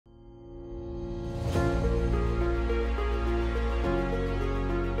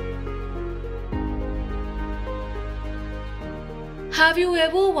Have you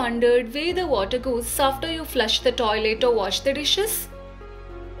ever wondered where the water goes after you flush the toilet or wash the dishes?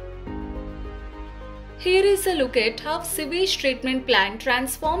 Here is a look at how sewage treatment plant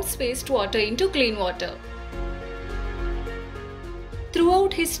transforms wastewater into clean water.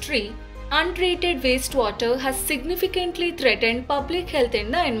 Throughout history, untreated wastewater has significantly threatened public health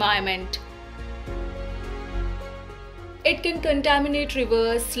and the environment. It can contaminate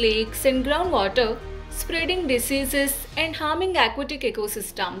rivers, lakes, and groundwater, spreading diseases and harming aquatic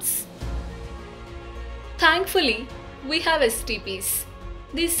ecosystems. Thankfully, we have STPs.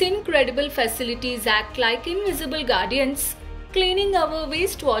 These incredible facilities act like invisible guardians, cleaning our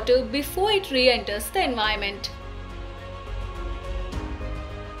wastewater before it re-enters the environment.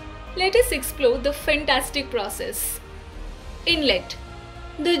 Let us explore the fantastic process. Inlet.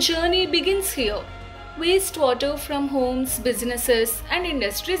 The journey begins here. Wastewater from homes, businesses, and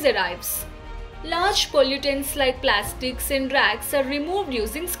industries arrives. Large pollutants like plastics and rags are removed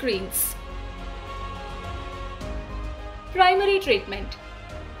using screens. Primary treatment.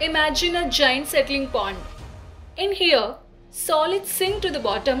 Imagine a giant settling pond. In here, solids sink to the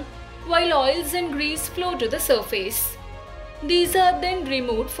bottom while oils and grease flow to the surface. These are then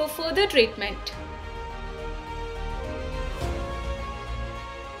removed for further treatment.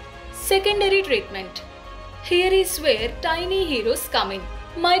 Secondary treatment. Here is where tiny heroes come in.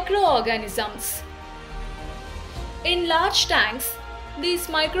 Microorganisms. In large tanks, these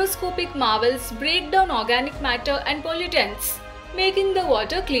microscopic marvels break down organic matter and pollutants, making the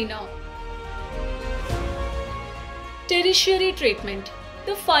water cleaner. Tertiary treatment.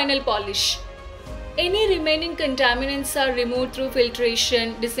 The final polish. Any remaining contaminants are removed through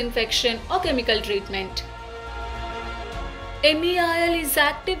filtration, disinfection, or chemical treatment. MEIL is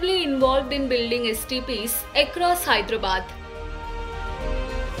actively involved in building STPs across Hyderabad.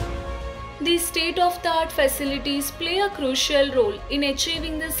 These state-of-the-art facilities play a crucial role in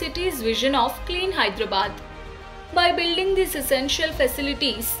achieving the city's vision of clean Hyderabad. By building these essential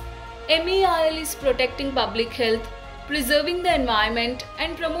facilities, MEIL is protecting public health, preserving the environment,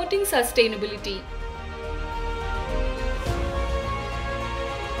 and promoting sustainability.